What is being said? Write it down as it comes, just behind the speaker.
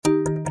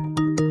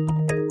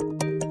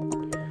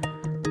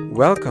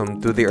Welcome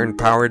to the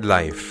Empowered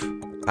Life.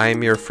 I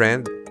am your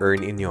friend, Ern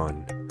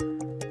Inyon.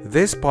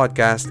 This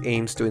podcast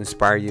aims to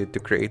inspire you to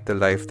create the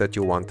life that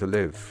you want to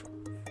live.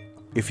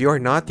 If you are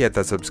not yet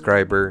a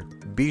subscriber,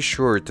 be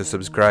sure to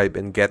subscribe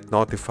and get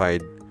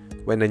notified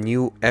when a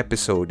new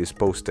episode is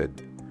posted.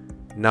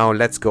 Now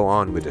let's go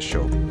on with the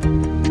show.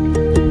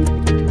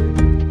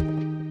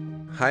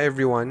 Hi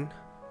everyone.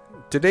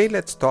 Today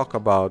let's talk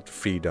about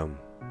freedom.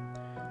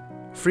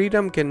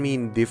 Freedom can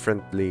mean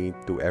differently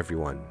to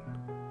everyone,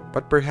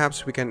 but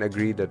perhaps we can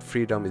agree that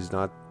freedom is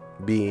not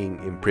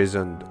being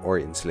imprisoned or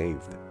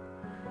enslaved.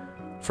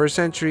 For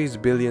centuries,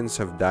 billions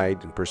have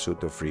died in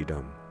pursuit of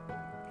freedom.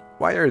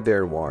 Why are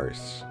there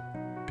wars?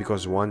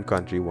 Because one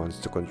country wants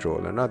to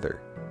control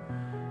another.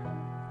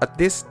 At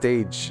this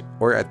age,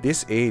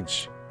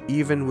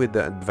 even with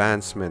the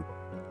advancement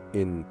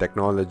in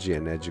technology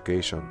and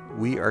education,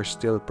 we are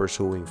still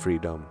pursuing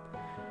freedom,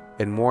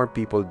 and more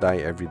people die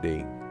every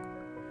day.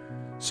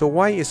 So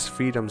why is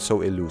freedom so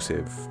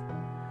elusive?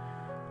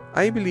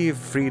 I believe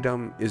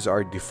freedom is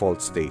our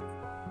default state.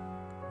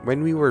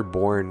 When we were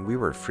born, we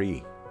were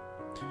free.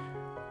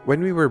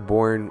 When we were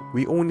born,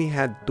 we only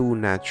had two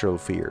natural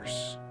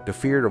fears: the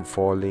fear of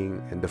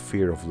falling and the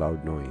fear of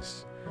loud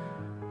noise.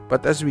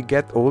 But as we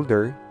get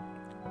older,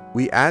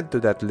 we add to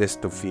that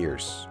list of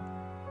fears.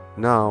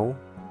 Now,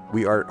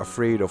 we are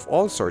afraid of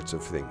all sorts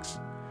of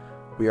things.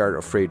 We are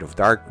afraid of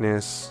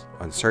darkness,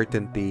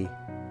 uncertainty,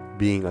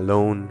 being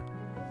alone,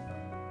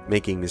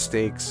 making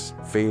mistakes,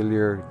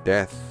 failure,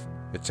 death,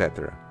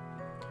 etc.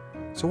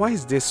 So why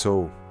is this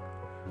so?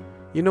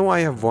 I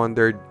have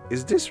wondered,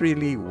 is this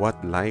really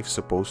what life's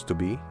supposed to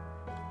be?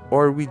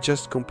 Or we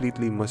just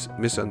completely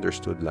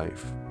misunderstood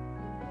life?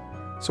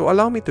 So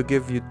allow me to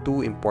give you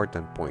two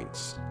important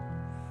points.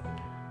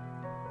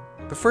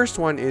 The first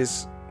one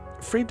is,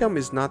 freedom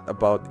is not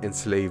about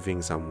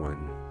enslaving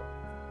someone.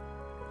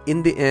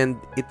 In the end,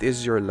 it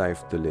is your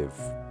life to live.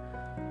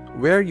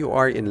 Where you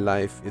are in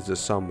life is the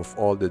sum of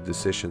all the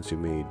decisions you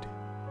made.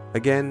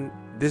 Again,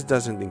 this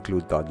doesn't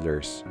include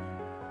toddlers.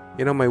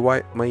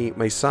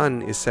 My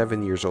son is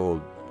 7 years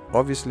old.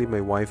 Obviously, my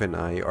wife and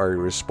I are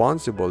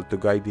responsible to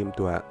guide him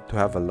to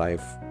have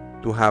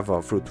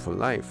a fruitful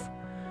life.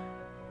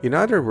 In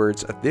other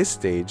words, at this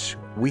stage,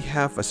 we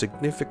have a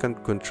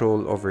significant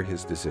control over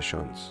his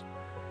decisions.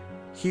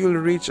 He will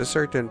reach a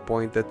certain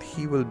point that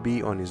he will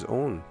be on his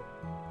own.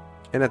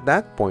 And at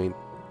that point,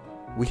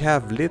 we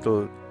have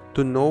little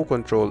to no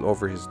control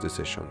over his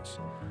decisions.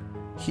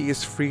 He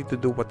is free to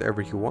do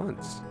whatever he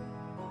wants.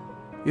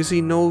 You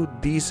see, no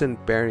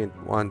decent parent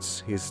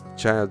wants his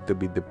child to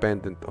be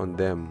dependent on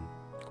them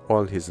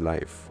all his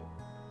life.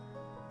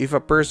 If a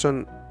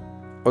person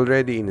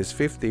already in his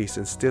 50s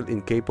and still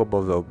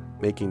incapable of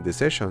making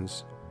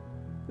decisions,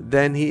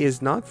 then he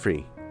is not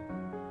free.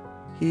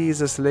 He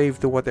is a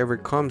slave to whatever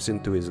comes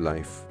into his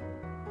life.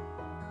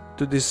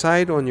 To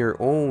decide on your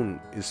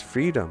own is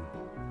freedom.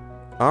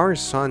 Our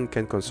son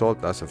can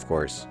consult us, of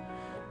course,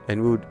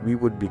 and we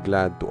would be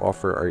glad to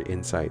offer our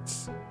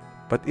insights,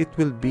 but it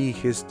will be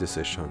his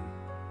decision.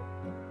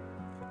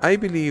 I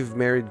believe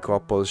married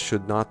couples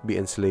should not be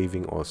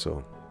enslaving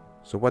also.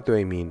 So what do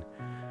I mean?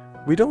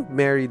 We don't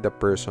marry the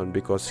person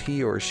because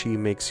he or she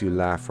makes you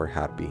laugh or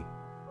happy.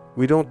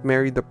 We don't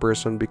marry the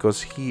person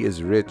because he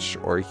is rich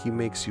or he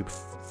makes you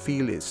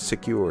feel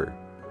secure.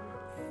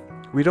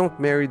 We don't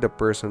marry the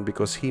person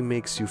because he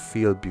makes you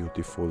feel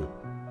beautiful.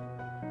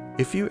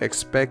 If you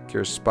expect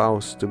your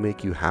spouse to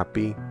make you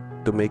happy,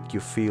 to make you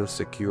feel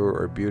secure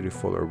or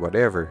beautiful or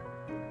whatever,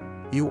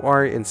 you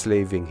are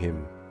enslaving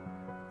him.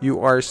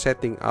 You are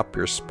setting up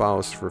your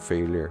spouse for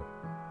failure.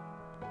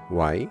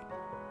 Why?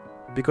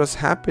 Because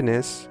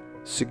happiness,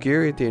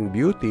 security, and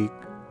beauty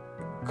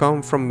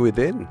come from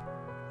within.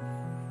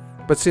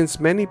 But since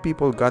many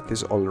people got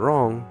this all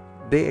wrong,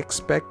 they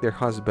expect their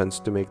husbands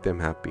to make them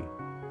happy.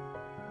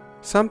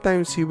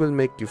 Sometimes he will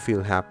make you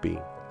feel happy.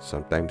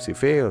 Sometimes he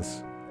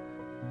fails.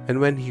 And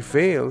when he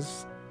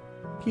fails,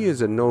 he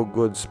is a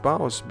no-good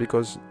spouse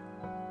because,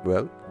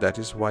 that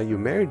is why you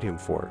married him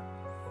for.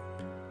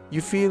 You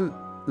feel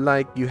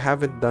like you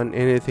haven't done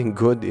anything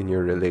good in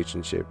your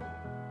relationship.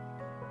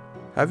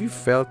 Have you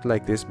felt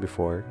like this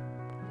before?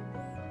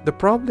 The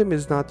problem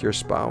is not your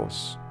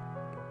spouse.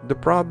 The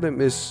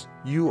problem is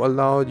you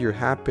allowed your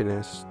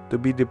happiness to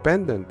be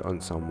dependent on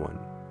someone.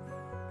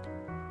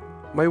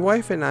 My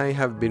wife and I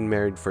have been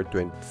married for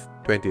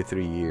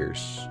 23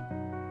 years.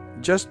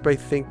 Just by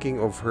thinking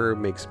of her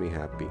makes me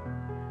happy.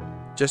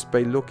 Just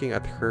by looking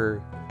at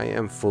her, I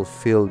am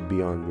fulfilled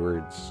beyond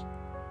words.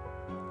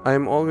 I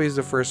am always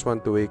the first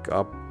one to wake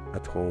up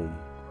at home.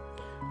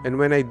 And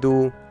when I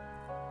do,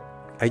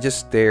 I just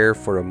stare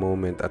for a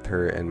moment at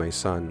her and my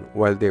son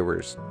while they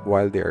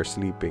are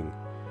sleeping.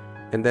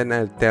 And then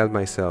I'll tell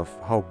myself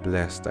how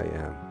blessed I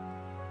am.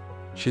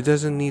 She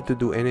doesn't need to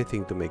do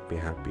anything to make me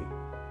happy.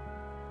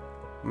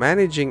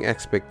 Managing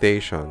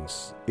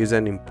expectations is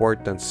an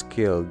important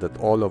skill that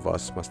all of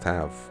us must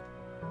have.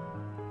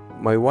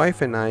 My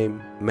wife and I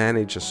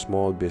manage a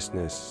small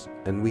business,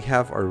 and we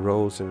have our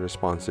roles and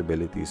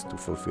responsibilities to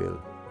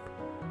fulfill.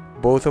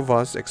 Both of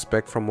us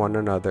expect from one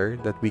another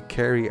that we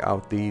carry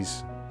out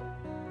these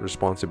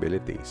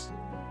responsibilities.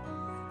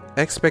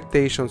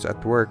 Expectations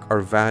at work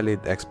are valid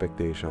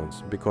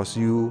expectations because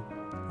you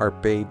are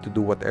paid to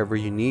do whatever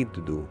you need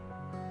to do.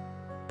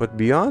 But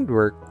beyond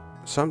work,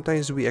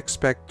 sometimes we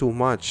expect too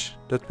much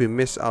that we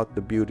miss out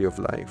the beauty of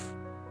life.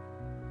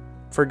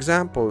 For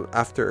example,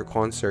 after a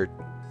concert,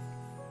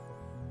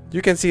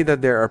 you can see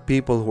that there are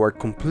people who are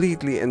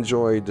completely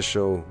enjoyed the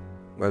show,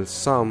 while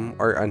some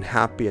are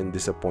unhappy and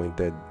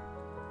disappointed.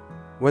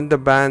 When the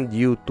band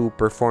U2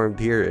 performed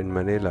here in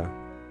Manila,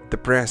 the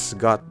press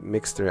got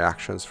mixed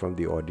reactions from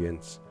the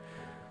audience.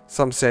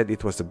 Some said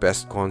it was the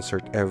best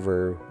concert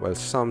ever, while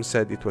some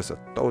said it was a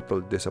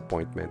total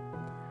disappointment.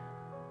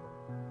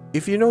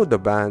 If you know the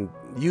band,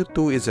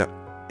 U2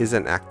 is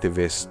an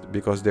activist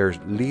because their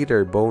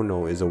leader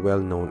Bono is a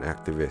well-known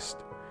activist.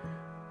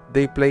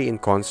 They play in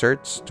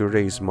concerts to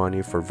raise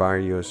money for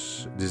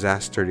various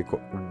disaster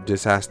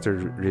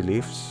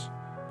reliefs,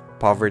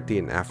 poverty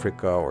in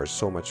Africa, or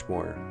so much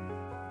more.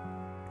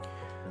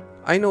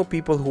 I know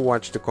people who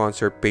watched the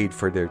concert paid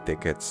for their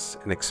tickets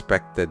and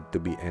expected to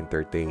be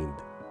entertained.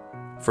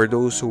 For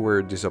those who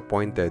were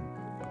disappointed,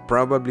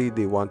 probably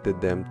they wanted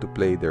them to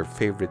play their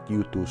favorite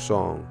U2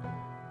 song,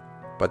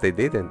 but they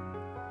didn't.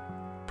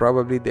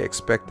 Probably they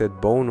expected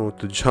Bono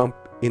to jump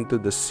into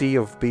the sea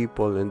of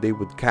people and they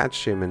would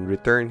catch him and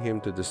return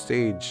him to the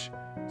stage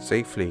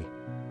safely.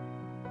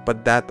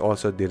 But that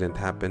also didn't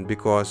happen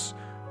because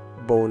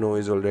Bono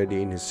is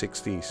already in his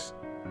 60s.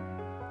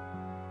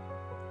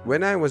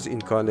 When I was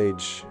in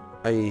college,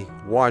 I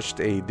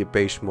watched a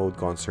Depeche Mode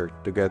concert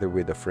together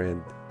with a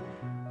friend.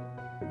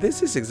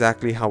 This is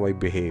exactly how I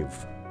behave.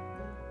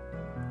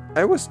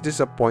 I was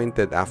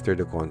disappointed after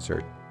the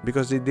concert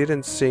because they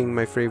didn't sing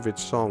my favorite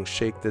song,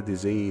 Shake the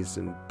Disease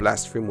and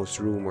Blasphemous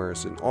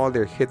Rumors and all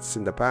their hits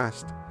in the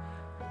past.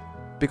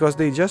 Because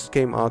they just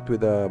came out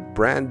with a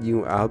brand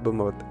new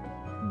album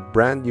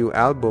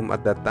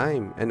at that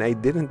time, and I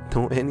didn't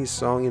know any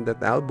song in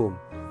that album.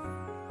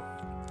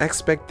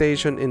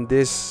 Expectation in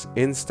this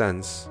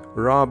instance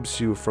robs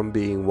you from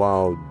being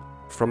wowed,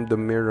 from the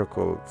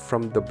miracle,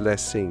 from the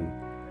blessing,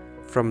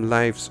 from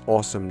life's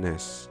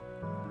awesomeness.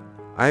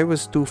 I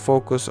was too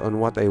focused on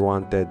what I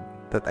wanted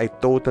that I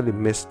totally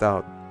missed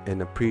out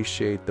and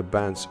appreciate the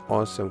band's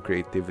awesome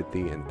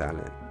creativity and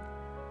talent.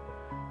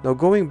 Now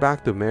going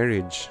back to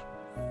marriage,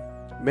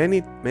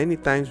 many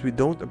times we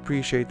don't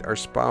appreciate our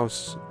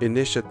spouse's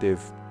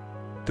initiative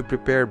to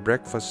prepare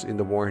breakfast in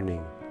the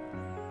morning,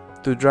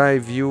 to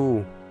drive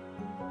you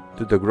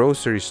to the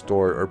grocery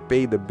store or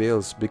pay the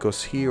bills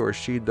because he or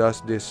she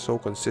does this so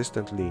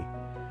consistently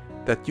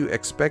that you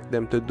expect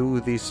them to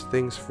do these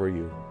things for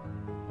you.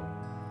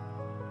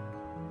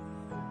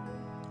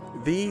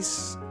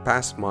 These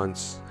past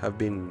months have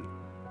been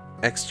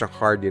extra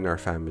hard in our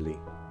family.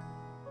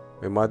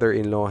 My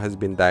mother-in-law has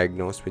been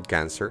diagnosed with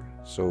cancer,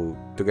 so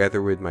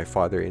together with my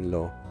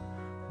father-in-law,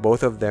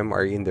 both of them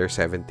are in their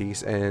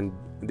 70s and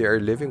they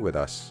are living with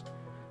us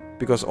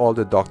because all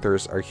the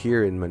doctors are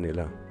here in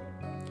Manila.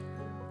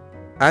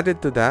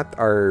 Added to that,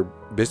 our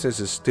business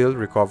is still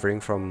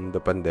recovering from the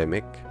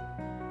pandemic.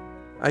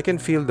 I can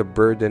feel the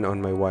burden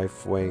on my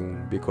wife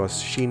Weng because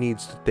she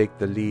needs to take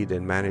the lead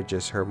and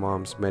manages her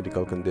mom's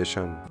medical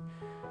condition.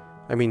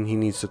 He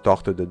needs to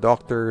talk to the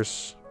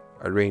doctors,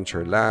 arrange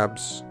her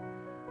labs,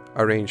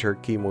 arrange her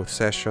chemo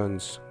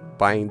sessions,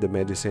 buying the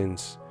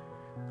medicines,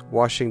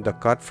 washing the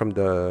cut from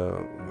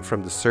the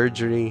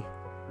surgery,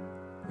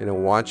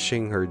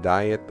 watching her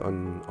diet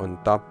on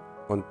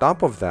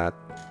top of that.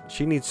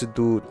 She needs to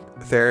do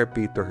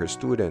therapy to her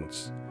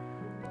students,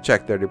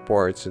 check the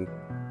reports and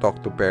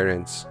talk to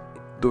parents,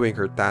 doing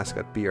her task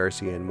at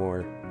PRC and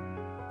more.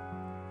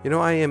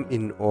 I am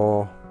in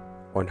awe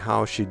on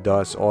how she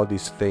does all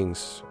these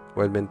things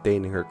while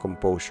maintaining her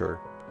composure.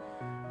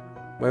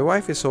 My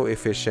wife is so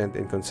efficient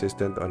and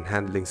consistent on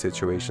handling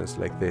situations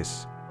like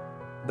this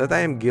that I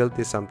am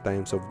guilty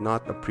sometimes of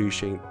not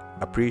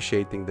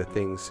appreciating the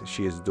things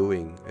she is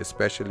doing,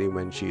 especially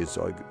when she is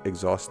so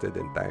exhausted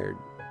and tired.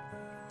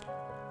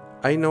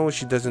 I know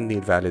she doesn't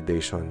need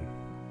validation,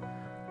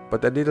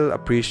 but a little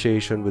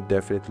appreciation would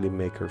definitely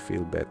make her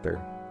feel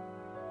better.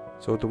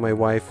 So to my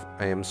wife,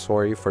 I am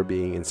sorry for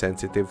being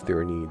insensitive to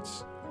her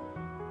needs.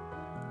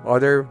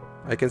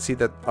 I can see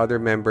that other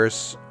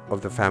members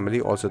of the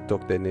family also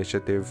took the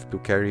initiative to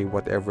carry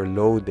whatever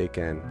load they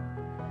can.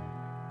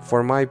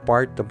 For my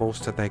part, the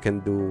most that I can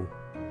do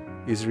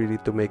is really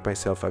to make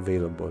myself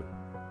available,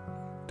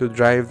 to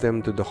drive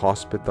them to the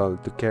hospital,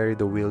 to carry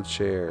the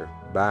wheelchair,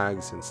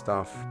 bags and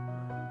stuff,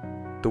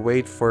 to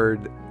wait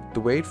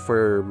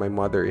for my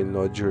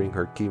mother-in-law during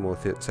her chemo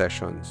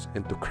sessions,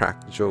 and to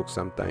crack jokes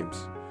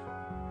sometimes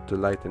to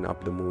lighten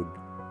up the mood.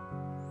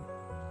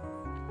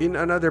 In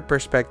another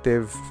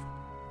perspective,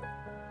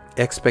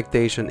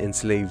 expectation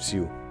enslaves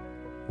you.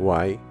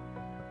 Why?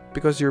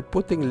 Because you're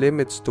putting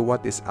limits to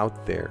what is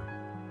out there.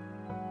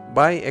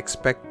 By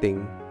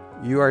expecting,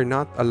 you are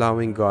not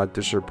allowing God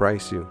to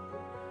surprise you.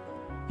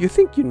 You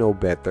think you know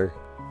better.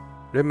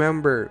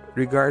 Remember,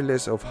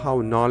 regardless of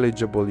how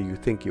knowledgeable you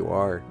think you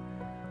are,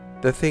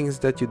 the things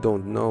that you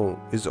don't know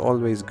is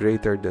always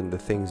greater than the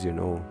things you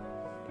know.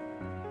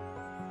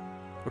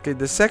 Okay,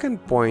 the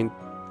second point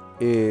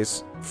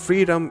is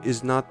freedom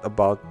is not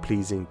about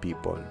pleasing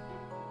people.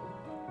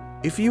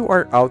 If you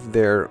are out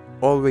there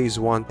always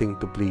wanting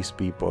to please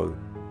people,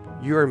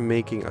 you are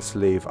making a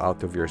slave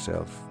out of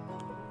yourself.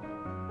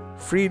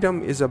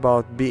 Freedom is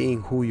about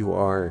being who you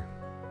are.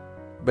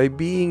 By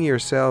being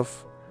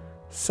yourself,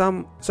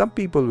 some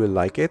people will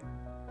like it,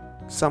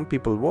 some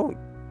people won't.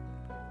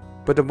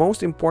 But the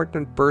most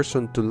important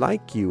person to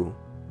like you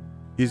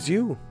is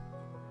you.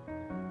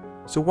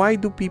 So why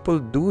do people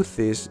do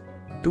this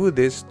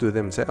to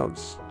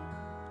themselves?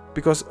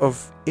 Because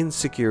of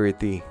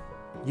insecurity.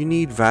 You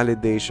need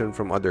validation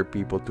from other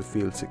people to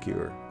feel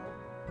secure.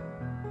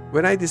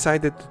 When I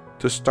decided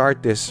to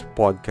start this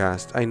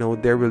podcast, I know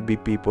there will be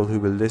people who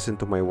will listen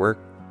to my work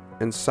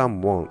and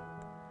some won't.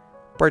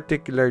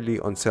 Particularly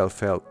on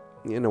self-help.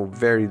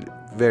 Very,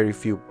 very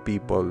few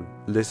people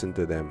listen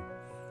to them.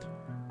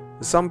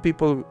 Some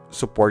people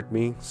support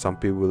me, some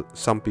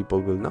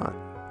people will not.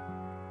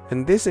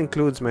 And this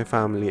includes my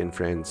family and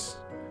friends.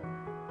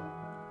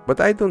 But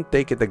I don't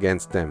take it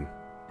against them.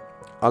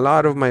 A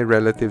lot of my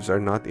relatives are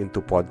not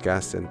into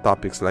podcasts, and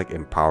topics like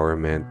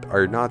empowerment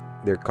are not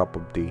their cup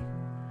of tea.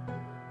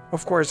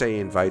 Of course, I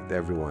invite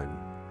everyone,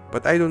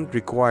 but I don't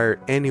require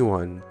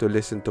anyone to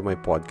listen to my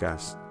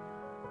podcast.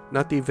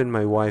 Not even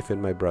my wife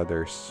and my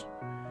brothers.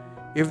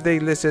 If they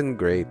listen,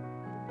 great.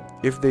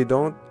 If they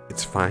don't,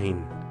 it's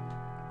fine.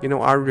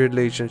 Our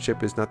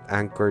relationship is not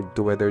anchored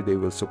to whether they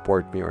will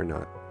support me or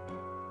not.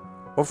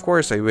 Of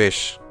course, I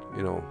wish,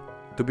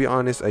 to be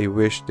honest, I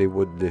wish they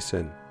would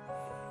listen.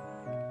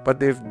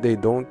 But if they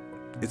don't,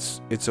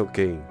 it's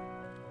okay.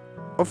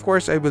 Of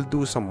course, I will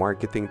do some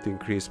marketing to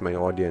increase my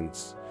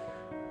audience.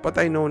 But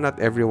I know not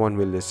everyone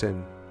will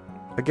listen.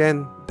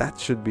 Again, that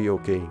should be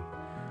okay.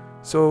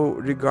 So,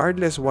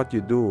 regardless what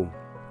you do,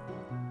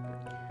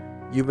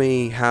 you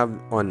may have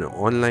an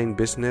online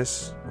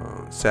business,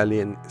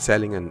 selling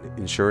an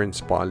insurance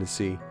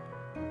policy,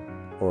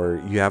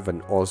 or you have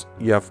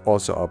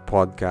also a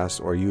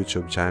podcast or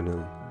YouTube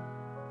channel.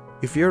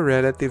 If your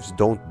relatives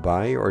don't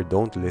buy or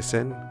don't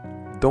listen,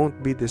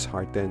 don't be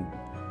disheartened.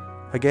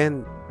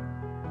 Again,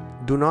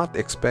 do not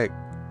expect,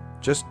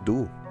 just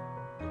do.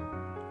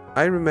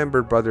 I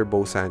remember Brother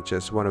Bo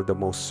Sanchez, one of the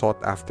most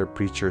sought after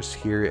preachers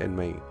here, and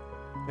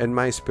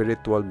my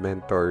spiritual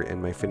mentor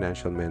and my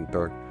financial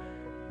mentor,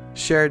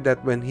 shared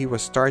that when he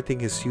was starting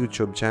his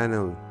YouTube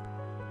channel,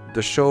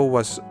 the show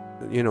was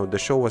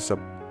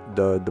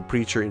the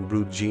preacher in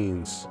blue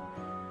jeans.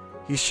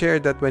 He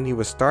shared that when he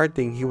was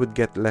starting, he would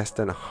get less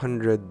than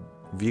 100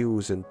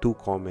 views and 2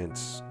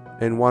 comments,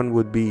 and one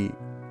would be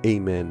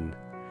amen.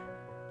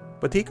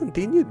 But he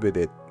continued with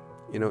it,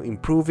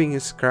 improving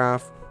his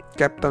craft,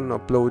 kept on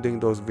uploading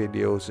those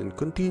videos, and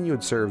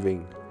continued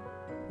serving.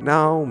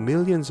 Now,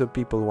 millions of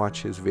people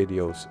watch his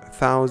videos,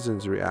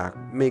 thousands react,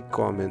 make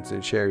comments,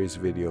 and share his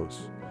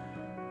videos.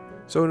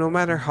 So no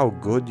matter how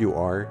good you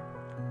are,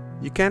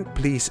 you can't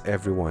please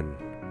everyone.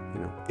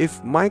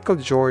 If Michael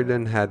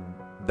Jordan had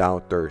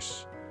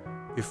doubters,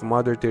 if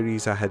Mother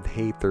Teresa had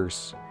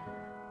haters,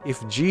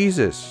 if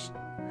Jesus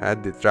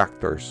had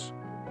detractors,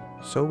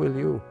 so will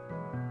you.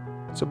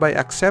 So by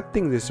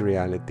accepting this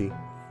reality,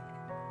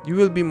 you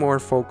will be more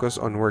focused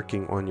on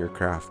working on your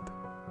craft.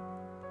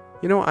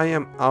 I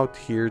am out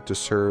here to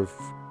serve,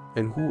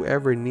 and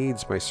whoever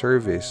needs my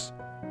service,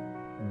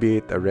 be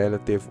it a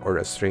relative or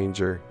a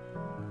stranger,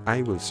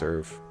 I will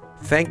serve.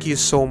 Thank you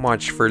so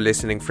much for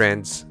listening,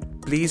 friends.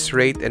 Please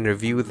rate and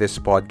review this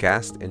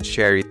podcast and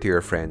share it to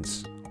your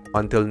friends.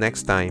 Until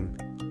next time,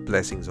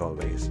 blessings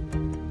always.